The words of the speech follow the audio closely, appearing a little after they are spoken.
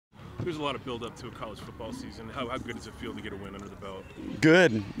There's a lot of build-up to a college football season. How good does it feel to get a win under the belt?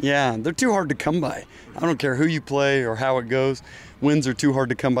 Good, yeah. They're too hard to come by. I don't care who you play or how it goes. Wins are too hard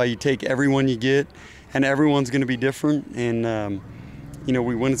to come by. You take everyone you get, and everyone's going to be different. And,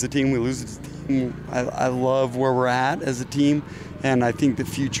 we win as a team, we lose as a team. I love where we're at as a team, and I think the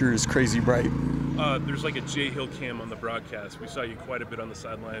future is crazy bright. There's like a Jay Hill cam on the broadcast. We saw you quite a bit on the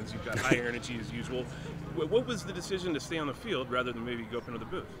sidelines. You've got higher energy as usual. What was the decision to stay on the field rather than maybe go up into the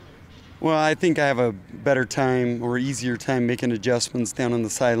booth? Well, I think I have a better time or easier time making adjustments down on the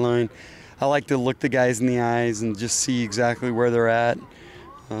sideline. I like to look the guys in the eyes and just see exactly where they're at.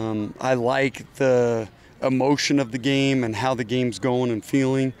 I like the emotion of the game and how the game's going and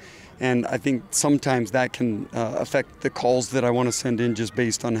feeling. And I think sometimes that can affect the calls that I want to send in just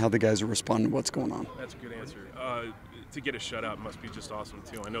based on how the guys are responding to what's going on. That's a good answer. To get a shutout must be just awesome,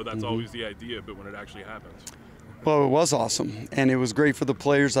 too. I know that's always the idea, but when it actually happens. Well, it was awesome, and it was great for the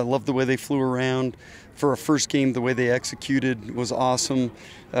players. I loved the way they flew around. For a first game, the way they executed was awesome.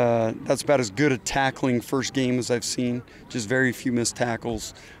 That's about as good a tackling first game as I've seen, just very few missed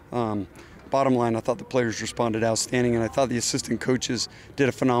tackles. Bottom line, I thought the players responded outstanding, and I thought the assistant coaches did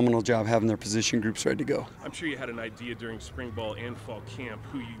a phenomenal job having their position groups ready to go. I'm sure you had an idea during spring ball and fall camp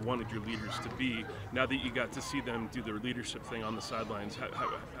who you wanted your leaders to be. Now that you got to see them do their leadership thing on the sidelines,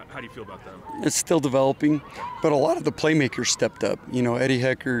 how do you feel about them? It's still developing, but a lot of the playmakers stepped up. Eddie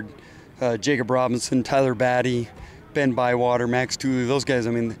Heckard, Jacob Robinson, Tyler Batty, Ben Bywater, Max Tooley, those guys,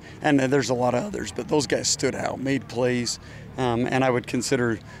 and there's a lot of others, but those guys stood out, made plays, and I would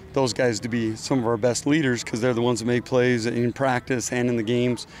consider those guys to be some of our best leaders because they're the ones that make plays in practice and in the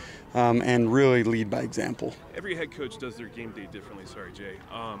games, and really lead by example. Every head coach does their game day differently, sorry, Jay.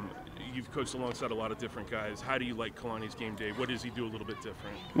 You've coached alongside a lot of different guys. How do you like Kalani's game day? What does he do a little bit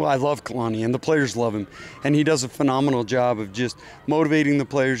different? Well, I love Kalani, and the players love him. And he does a phenomenal job of just motivating the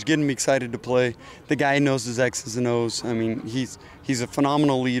players, getting them excited to play. The guy knows his X's and O's. He's a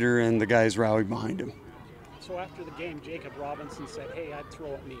phenomenal leader, and the guys rally behind him. So after the game, Jacob Robinson said, "Hey, I'd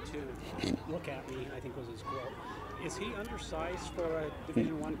throw at me too. Look at me," I think was his quote. Is he undersized for a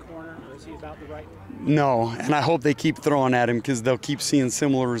Division I corner, or is he about the right? No, and I hope they keep throwing at him because they'll keep seeing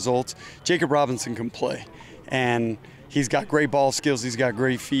similar results. Jacob Robinson can play, and he's got great ball skills. He's got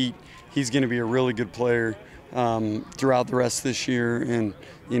great feet. He's going to be a really good player throughout the rest of this year, and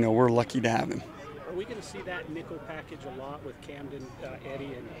we're lucky to have him. Are we going to see that nickel package a lot with Camden,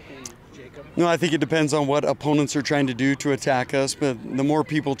 Eddie, and Jacob? No, I think it depends on what opponents are trying to do to attack us, but the more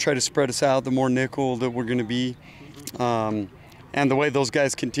people try to spread us out, the more nickel that we're going to be. And the way those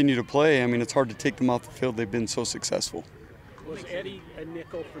guys continue to play, it's hard to take them off the field. They've been so successful. Was Eddie a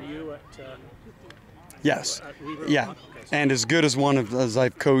nickel for you at Yes. Yeah. Okay, and as good as one as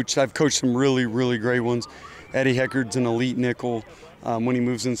I've coached some really, really great ones. Eddie Heckard's an elite nickel when he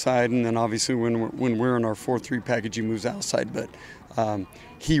moves inside, and then obviously when we're in our 4-3 package, he moves outside. But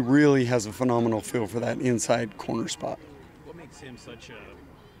he really has a phenomenal feel for that inside corner spot. What makes him such a,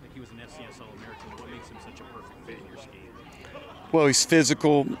 like he was an FCS All-American, what makes him such a perfect fit in your scheme? Well, he's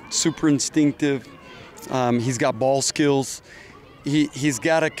physical, super instinctive. He's got ball skills. He's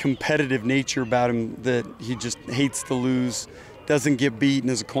got a competitive nature about him that he just hates to lose, doesn't get beat,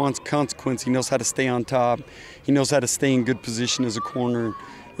 and as a consequence, he knows how to stay on top. He knows how to stay in good position as a corner.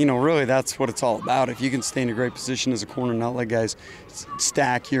 Really that's what it's all about. If you can stay in a great position as a corner, not let guys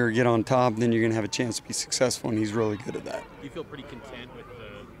stack you or get on top, then you're going to have a chance to be successful, and he's really good at that. Do you feel pretty content with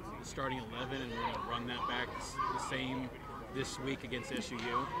the starting 11 and we're going to run that back the same this week against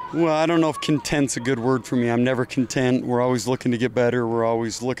SUU? Well, I don't know if content's a good word for me. I'm never content. We're always looking to get better. We're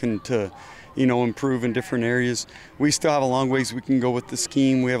always looking to, improve in different areas. We still have a long ways we can go with the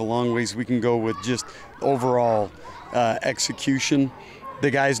scheme. We have a long ways we can go with just overall execution. The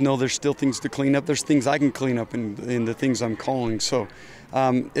guys know there's still things to clean up. There's things I can clean up in the things I'm calling. So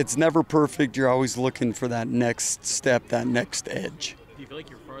it's never perfect. You're always looking for that next step, that next edge. Do you feel like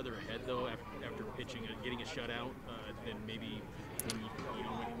you're farther ahead, though, after pitching and getting a shutout than maybe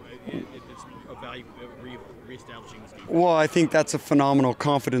when it's a value reestablishing this game? Well, I think that's a phenomenal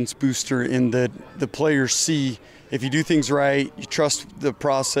confidence booster in that the players see if you do things right, you trust the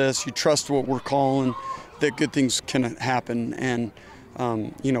process, you trust what we're calling, that good things can happen. And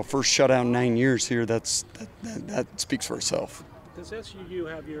first shutout in 9 years here, that speaks for itself. Does SUU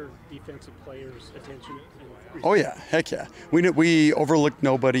have your defensive players' attention? Oh yeah, heck yeah. We overlook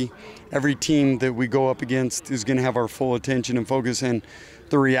nobody. Every team that we go up against is going to have our full attention and focus. And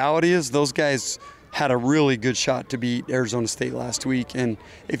the reality is those guys had a really good shot to beat Arizona State last week. And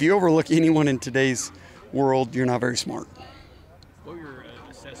if you overlook anyone in today's world, you're not very smart. What were your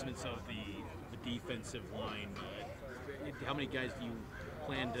assessments of the defensive line? How many guys do you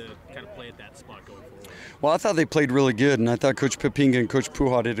plan to kind of play at that spot going forward? Well, I thought they played really good, and I thought Coach Papinga and Coach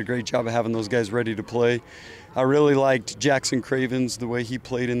Puha did a great job of having those guys ready to play. I really liked Jackson Cravens, the way he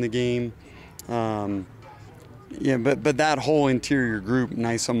played in the game. Yeah, but that whole interior group,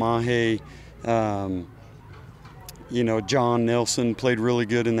 Nisa Mahe, John Nelson played really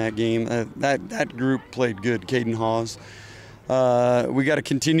good in that game. That group played good, Caden Hawes. We got to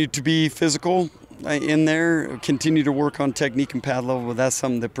continue to be physical in there, continue to work on technique and pad level, but that's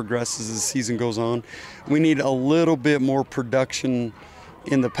something that progresses as the season goes on. We need a little bit more production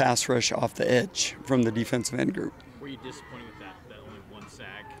in the pass rush off the edge from the defensive end group. Were you disappointed with that only one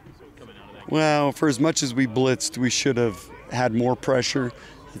sack coming out of that game? Well, for as much as we blitzed, we should have had more pressure.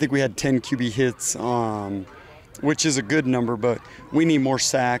 I think we had 10 QB hits, which is a good number, but we need more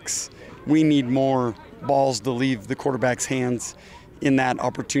sacks. We need more balls to leave the quarterback's hands in that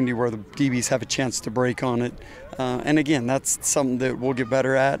opportunity where the DBs have a chance to break on it. And again, that's something that we'll get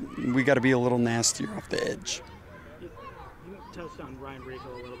better at. We got to be a little nastier off the edge. You touched on Ryan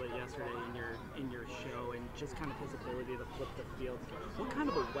Riegel a little bit yesterday in your show, and just kind of his ability to flip the field. What kind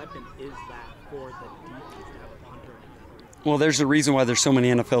of a weapon is that for the defense to have a punter? Well, there's a reason why there's so many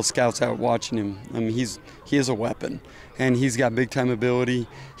NFL scouts out watching him. I mean, he is a weapon, and he's got big-time ability.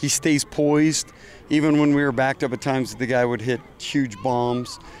 He stays poised. Even when we were backed up at times, the guy would hit huge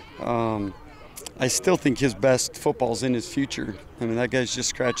bombs. I still think his best football's in his future. I mean, that guy's just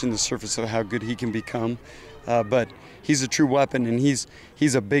scratching the surface of how good he can become. But he's a true weapon, and he's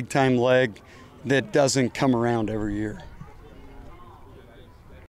a big-time leg that doesn't come around every year.